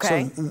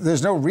 Okay. So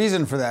there's no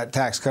reason for that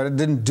tax cut. It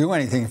didn't do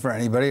anything for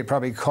anybody. It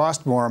probably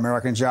cost more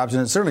American jobs,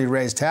 and it certainly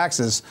raised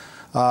taxes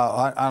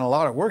on a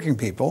lot of working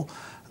people.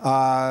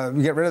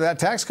 You get rid of that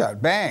tax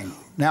cut, bang.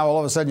 Now all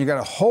of a sudden you got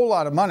a whole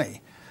lot of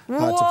money.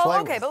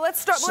 Okay, but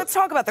let's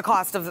talk about the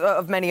cost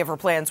of many of her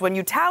plans. When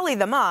you tally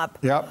them up,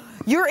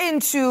 you're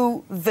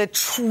into the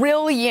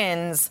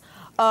trillions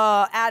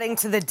adding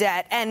to the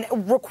debt and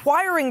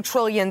requiring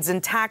trillions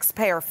in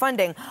taxpayer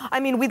funding.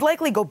 I mean, we'd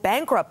likely go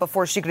bankrupt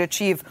before she could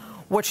achieve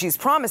what she's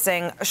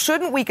promising.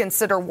 Shouldn't we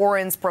consider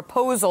Warren's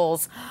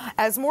proposals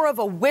as more of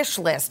a wish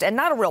list and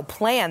not a real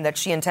plan that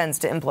she intends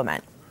to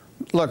implement?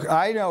 Look,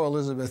 I know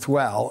Elizabeth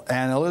well,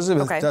 and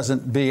Elizabeth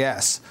doesn't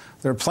BS.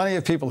 There are plenty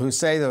of people who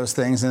say those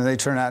things, and they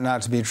turn out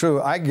not to be true.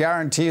 I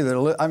guarantee you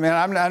that. I'm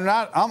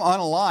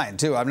unaligned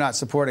too. I'm not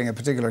supporting a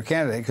particular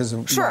candidate because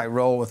of my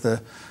role with the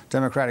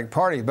Democratic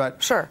Party. But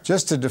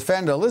just to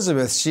defend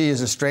Elizabeth, she is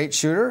a straight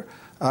shooter.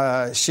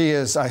 She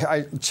is.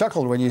 I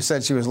chuckled when you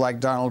said she was like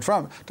Donald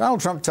Trump.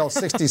 Donald Trump tells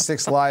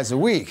 66 lies a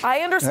week.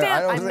 I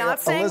understand. I'm not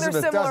saying they're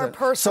similar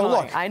personally.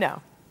 So look, I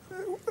know.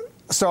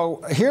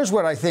 So here's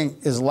what I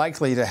think is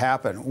likely to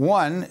happen.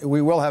 One,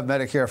 we will have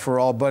Medicare for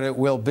all, but it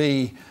will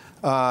be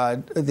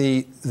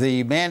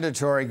the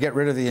mandatory get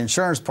rid of the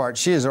insurance part.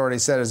 She has already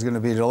said is going to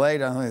be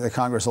delayed. I don't think the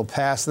Congress will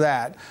pass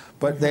that.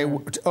 But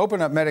to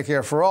open up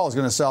Medicare for all is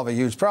going to solve a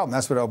huge problem.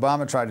 That's what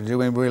Obama tried to do,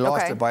 and we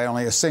lost it by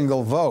only a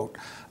single vote.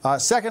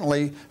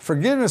 Secondly,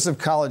 forgiveness of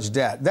college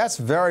debt. That's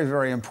very,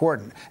 very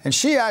important. And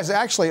she is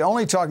actually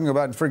only talking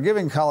about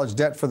forgiving college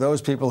debt for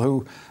those people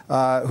who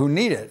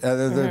need it.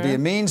 There'd be a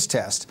means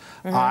test.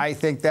 I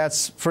think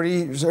that's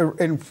pretty.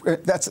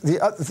 That's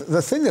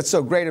the thing that's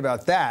so great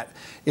about that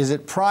is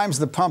it primes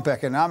the pump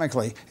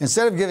economically.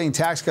 Instead of giving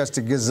tax cuts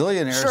to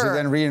gazillionaires who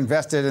then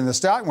reinvest it in the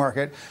stock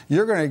market,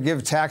 you're going to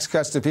give tax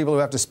cuts to people who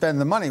have to spend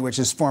the money, which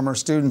is former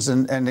students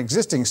and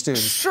existing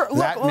students. Sure,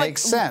 that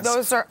makes sense.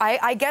 Those are.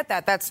 I get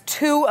that. That's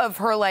two of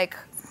her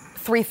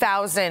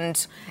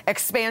 3,000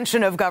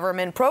 expansion of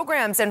government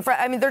programs, and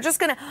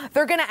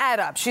they're gonna add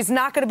up. She's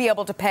not going to be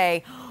able to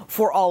pay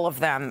for all of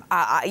them.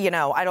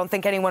 I don't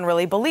think anyone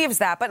really believes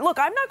that. But look,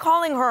 I'm not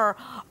calling her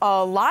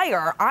a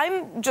liar.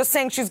 I'm just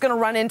saying she's going to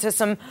run into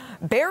some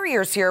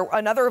barriers here,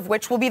 another of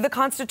which will be the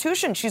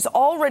Constitution. She's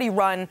already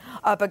run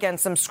up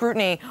against some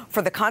scrutiny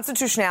for the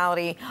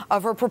constitutionality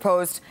of her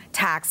proposed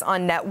tax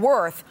on net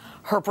worth,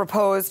 her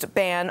proposed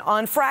ban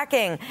on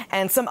fracking,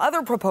 and some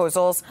other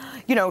proposals.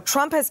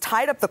 Trump has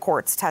tied up the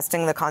courts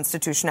testing the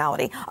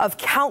constitutionality of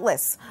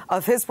countless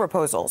of his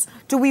proposals.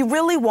 Do we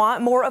really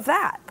want more of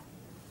that?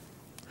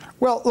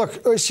 Well,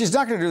 look, she's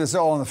not going to do this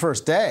all on the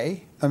first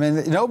day. I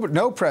mean,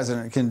 no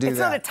president can do that. It's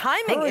not a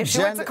timing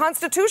issue. It's a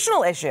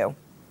constitutional issue.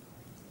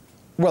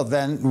 Well,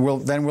 then we'll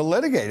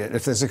litigate it.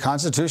 If there's a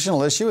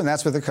constitutional issue, and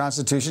that's what the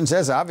Constitution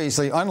says,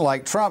 obviously,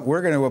 unlike Trump,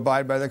 we're going to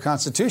abide by the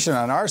Constitution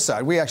on our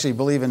side. We actually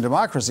believe in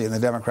democracy in the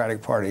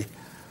Democratic Party.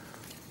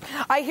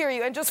 I hear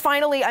you. And just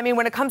finally,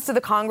 when it comes to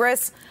the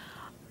Congress,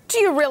 do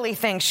you really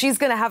think she's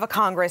going to have a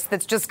Congress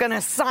that's just going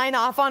to sign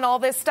off on all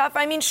this stuff?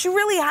 She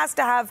really has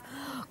to have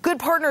good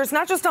partners,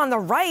 not just on the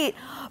right,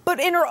 but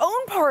in her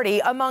own party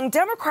among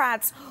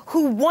Democrats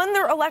who won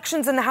their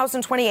elections in the House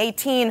in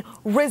 2018,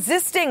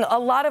 resisting a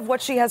lot of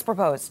what she has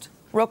proposed.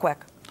 Real quick.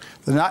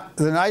 The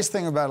nice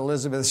thing about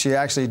Elizabeth, she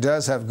actually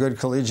does have good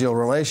collegial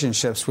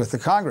relationships with the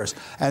Congress.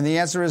 And the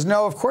answer is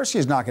no, of course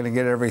she's not going to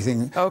get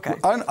everything. Okay.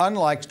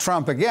 Unlike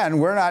Trump, again,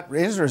 we're not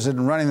interested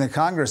in running the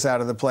Congress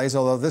out of the place,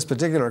 although this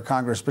particular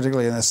Congress,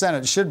 particularly in the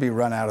Senate, should be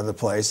run out of the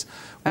place.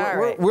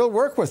 We'll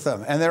work with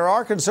them. And there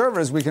are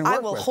conservatives we can work with.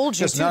 I will hold you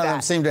to that. Just none of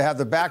them seem to have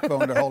the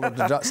backbone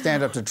to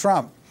stand up to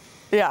Trump.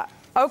 Yeah.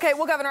 Okay,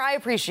 well, Governor, I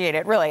appreciate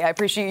it. Really, I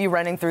appreciate you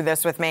running through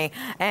this with me.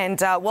 And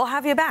we'll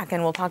have you back,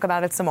 and we'll talk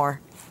about it some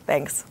more.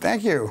 Thanks.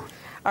 Thank you.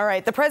 All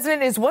right, the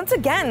president is once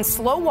again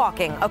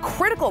slow-walking a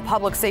critical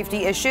public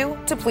safety issue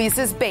to please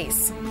his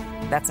base.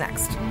 That's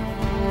next.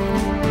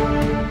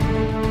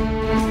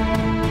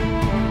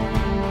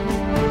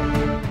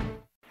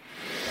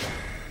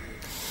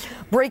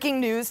 Breaking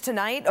news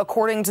tonight.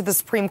 According to the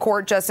Supreme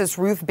Court, Justice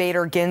Ruth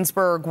Bader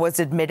Ginsburg was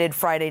admitted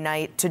Friday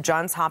night to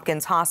Johns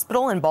Hopkins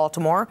Hospital in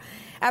Baltimore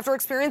after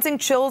experiencing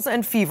chills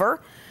and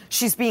fever.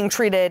 She's being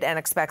treated and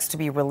expects to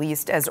be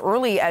released as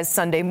early as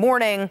Sunday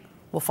morning.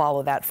 We'll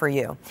follow that for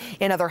you.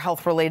 In other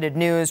health-related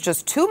news,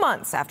 just 2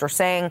 months after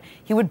saying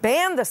he would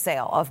ban the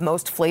sale of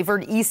most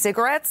flavored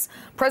e-cigarettes,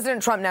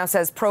 President Trump now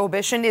says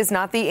prohibition is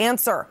not the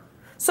answer.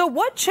 So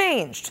what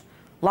changed?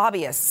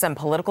 Lobbyists and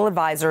political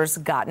advisors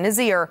got in his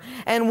ear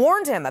and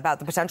warned him about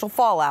the potential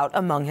fallout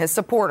among his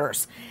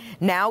supporters.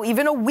 Now,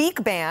 even a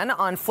weak ban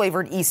on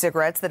flavored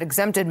e-cigarettes that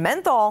exempted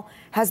menthol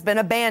has been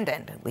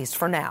abandoned, at least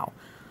for now.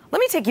 Let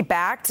me take you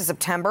back to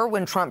September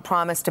when Trump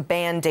promised to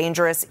ban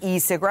dangerous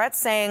e-cigarettes,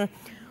 saying,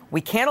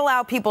 "We can't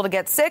allow people to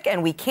get sick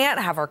and we can't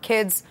have our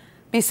kids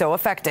be so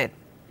affected."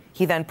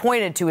 He then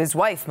pointed to his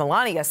wife,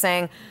 Melania,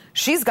 saying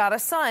she's got a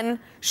son.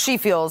 She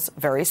feels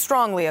very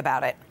strongly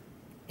about it.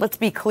 Let's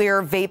be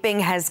clear,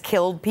 vaping has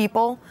killed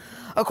people.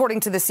 According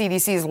to the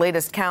CDC's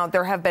latest count,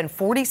 there have been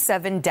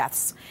 47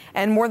 deaths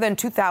and more than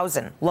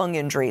 2,000 lung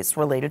injuries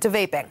related to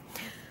vaping.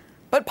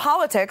 But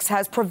politics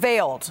has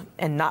prevailed,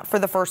 and not for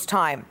the first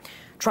time.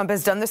 Trump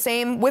has done the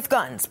same with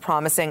guns,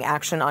 promising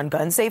action on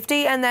gun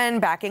safety and then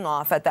backing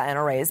off at the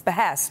NRA's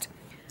behest.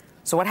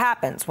 So what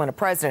happens when a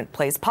president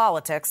plays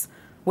politics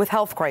with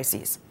health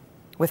crises?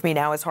 With me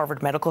now is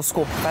Harvard Medical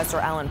School professor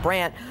Alan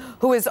Brandt,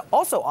 who is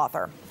also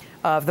author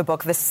of the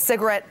book The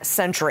Cigarette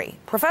Century.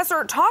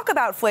 Professor, talk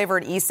about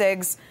flavored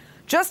e-cigs.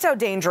 Just how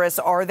dangerous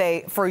are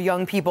they for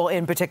young people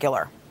in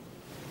particular?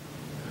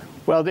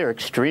 Well, they're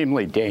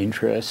extremely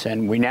dangerous,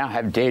 and we now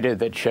have data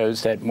that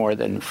shows that more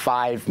than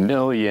 5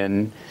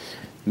 million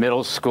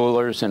middle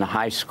schoolers and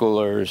high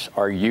schoolers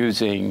are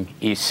using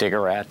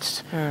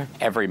e-cigarettes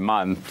every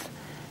month.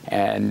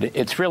 And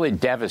it's really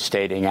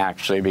devastating,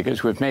 actually,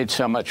 because we've made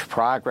so much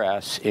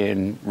progress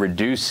in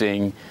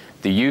reducing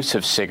the use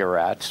of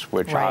cigarettes,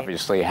 which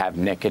obviously have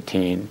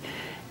nicotine.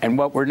 And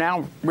what we're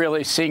now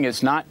really seeing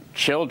is not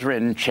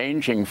children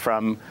changing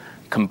from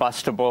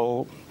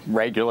combustible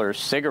regular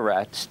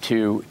cigarettes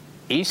to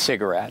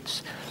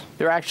e-cigarettes.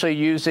 They're actually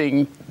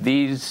using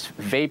these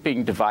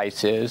vaping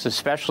devices,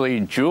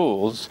 especially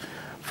Juuls,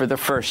 for the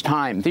first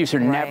time. These are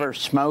never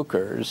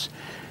smokers.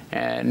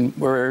 And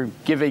we're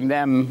giving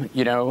them,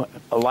 a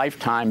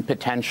lifetime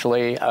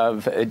potentially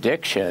of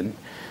addiction.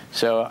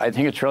 So I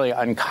think it's really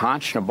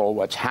unconscionable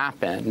what's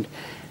happened.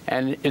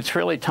 And it's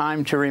really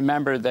time to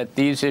remember that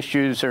these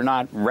issues are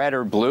not red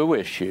or blue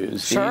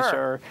issues. Sure. These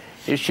are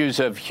issues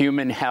of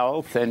human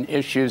health and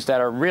issues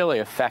that are really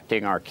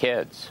affecting our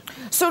kids.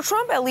 So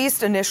Trump at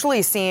least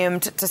initially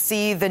seemed to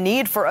see the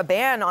need for a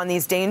ban on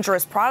these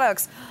dangerous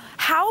products.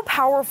 How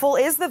powerful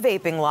is the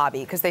vaping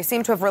lobby? Because they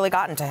seem to have really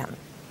gotten to him.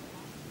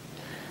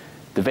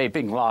 The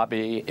vaping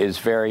lobby is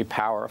very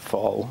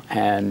powerful,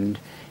 and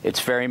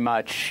it's very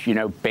much,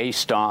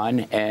 based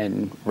on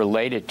and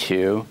related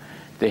to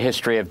the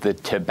history of the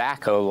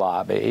tobacco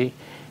lobby.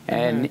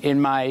 And in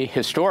my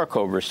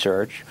historical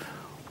research,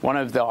 one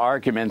of the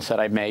arguments that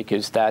I make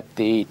is that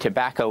the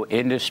tobacco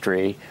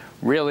industry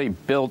really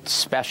built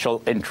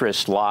special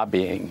interest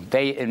lobbying.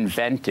 They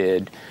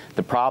invented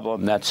the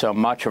problem that so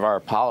much of our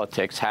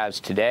politics has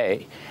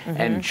today.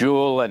 And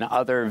Juul and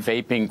other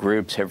vaping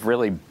groups have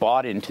really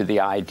bought into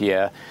the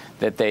idea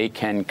that they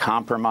can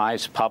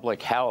compromise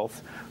public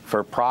health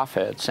for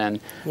profits. And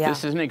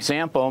this is an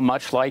example,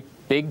 much like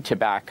big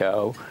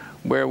tobacco,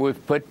 where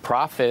we've put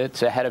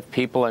profits ahead of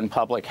people in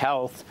public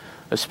health,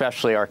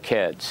 especially our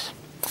kids.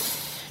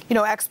 You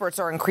know, experts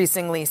are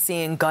increasingly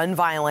seeing gun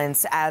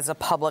violence as a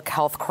public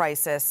health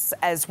crisis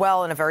as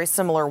well in a very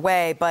similar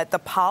way, but the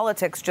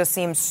politics just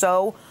seems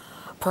so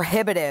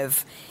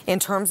prohibitive in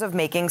terms of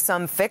making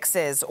some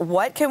fixes.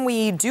 What can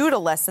we do to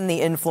lessen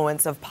the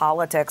influence of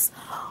politics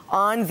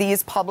on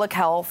these public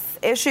health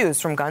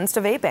issues, from guns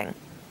to vaping?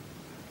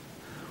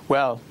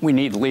 Well, we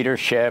need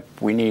leadership.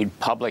 We need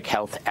public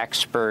health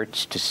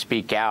experts to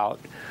speak out.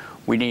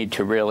 We need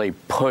to really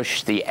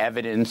push the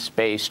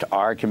evidence-based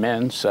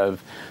arguments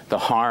of the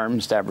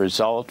harms that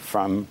result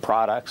from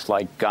products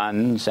like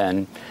guns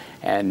and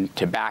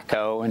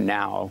tobacco and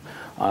now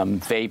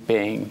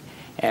vaping.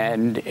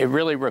 And it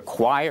really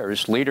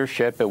requires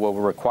leadership. It will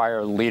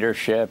require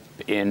leadership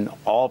in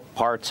all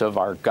parts of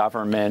our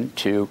government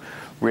to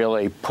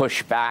really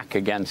push back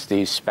against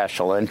these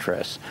special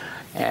interests.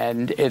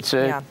 And it's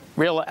a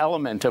real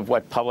element of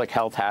what public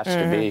health has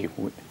to be.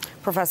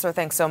 Professor,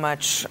 thanks so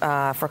much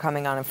for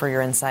coming on and for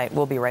your insight.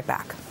 We'll be right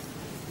back.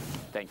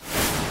 Thank you.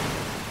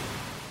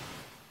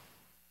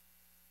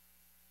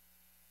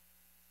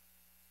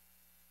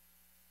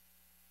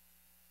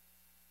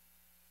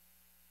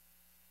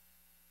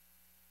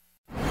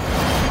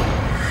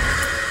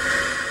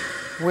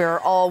 We're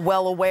all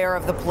well aware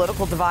of the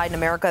political divide in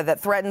America that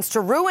threatens to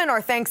ruin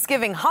our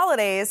Thanksgiving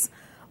holidays.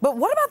 But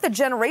what about the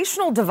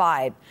generational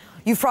divide?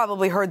 You've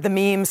probably heard the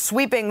meme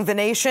sweeping the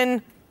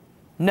nation.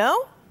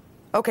 No?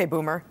 Okay,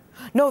 boomer.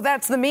 No,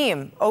 that's the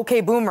meme.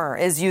 Okay, boomer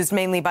is used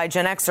mainly by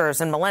Gen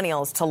Xers and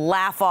millennials to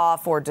laugh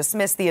off or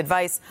dismiss the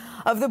advice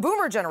of the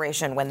boomer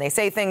generation when they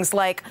say things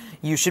like,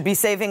 you should be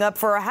saving up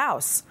for a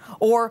house,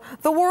 or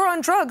the war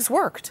on drugs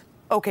worked.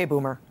 Okay,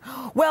 boomer.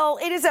 Well,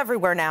 it is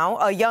everywhere now.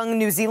 A young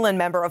New Zealand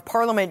member of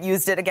parliament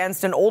used it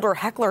against an older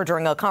heckler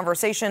during a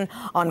conversation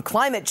on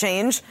climate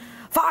change.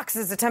 Fox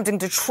is attempting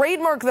to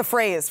trademark the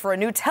phrase for a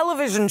new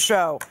television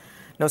show.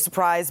 No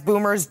surprise,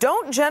 boomers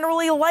don't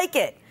generally like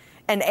it.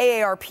 An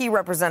AARP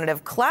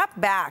representative clapped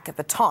back at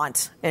the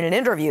taunt in an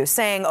interview,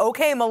 saying,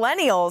 okay,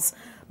 millennials,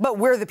 but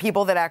we're the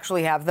people that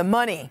actually have the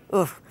money.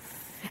 Oof.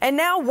 And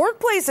now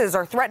workplaces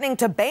are threatening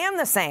to ban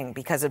the saying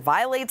because it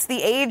violates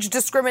the Age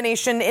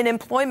Discrimination in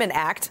Employment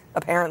Act,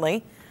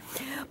 apparently.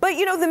 But,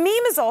 you know, the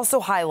meme is also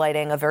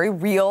highlighting a very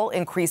real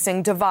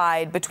increasing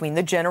divide between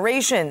the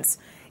generations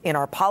in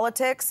our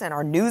politics and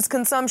our news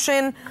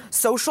consumption,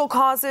 social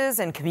causes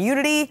and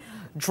community,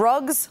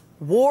 drugs,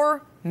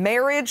 war,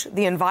 marriage,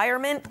 the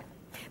environment.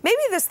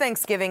 Maybe this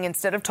Thanksgiving,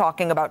 instead of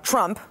talking about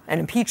Trump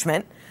and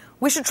impeachment,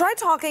 we should try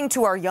talking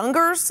to our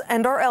youngers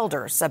and our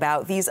elders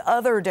about these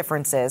other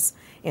differences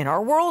in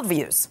our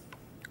worldviews.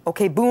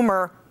 Okay,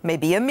 boomer may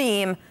be a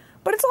meme,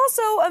 but it's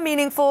also a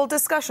meaningful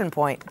discussion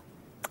point.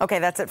 Okay,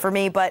 that's it for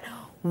me, but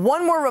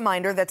one more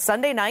reminder that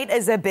Sunday night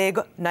is a big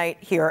night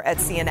here at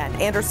CNN.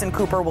 Anderson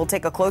Cooper will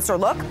take a closer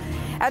look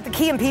at the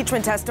key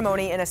impeachment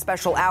testimony in a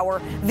special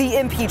hour, the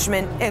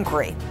impeachment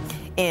inquiry.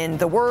 In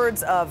the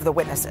words of the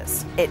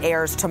witnesses, it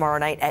airs tomorrow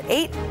night at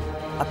 8.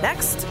 Up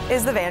next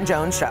is The Van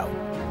Jones Show.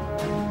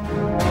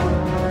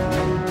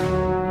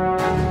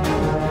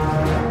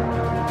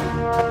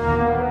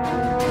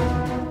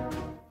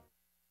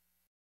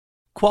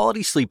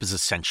 Quality sleep is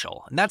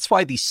essential, and that's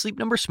why the Sleep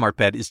Number Smart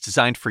Bed is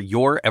designed for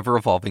your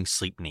ever-evolving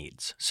sleep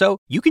needs. So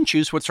you can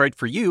choose what's right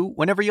for you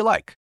whenever you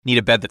like. Need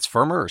a bed that's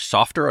firmer or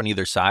softer on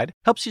either side?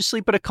 Helps you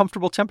sleep at a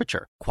comfortable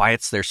temperature.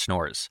 Quiets their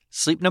snores.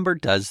 Sleep Number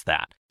does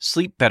that.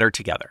 Sleep better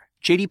together.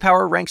 J.D.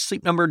 Power ranks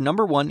Sleep Number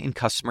 #1 in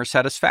customer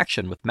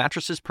satisfaction with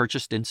mattresses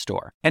purchased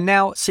in-store. And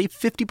now, save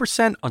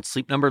 50% on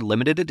Sleep Number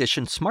limited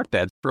edition smart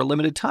beds for a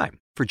limited time.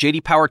 For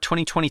J.D. Power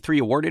 2023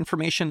 award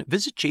information,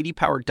 visit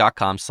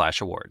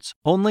jdpower.com/awards.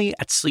 Only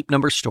at Sleep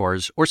Number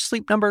stores or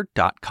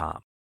sleepnumber.com.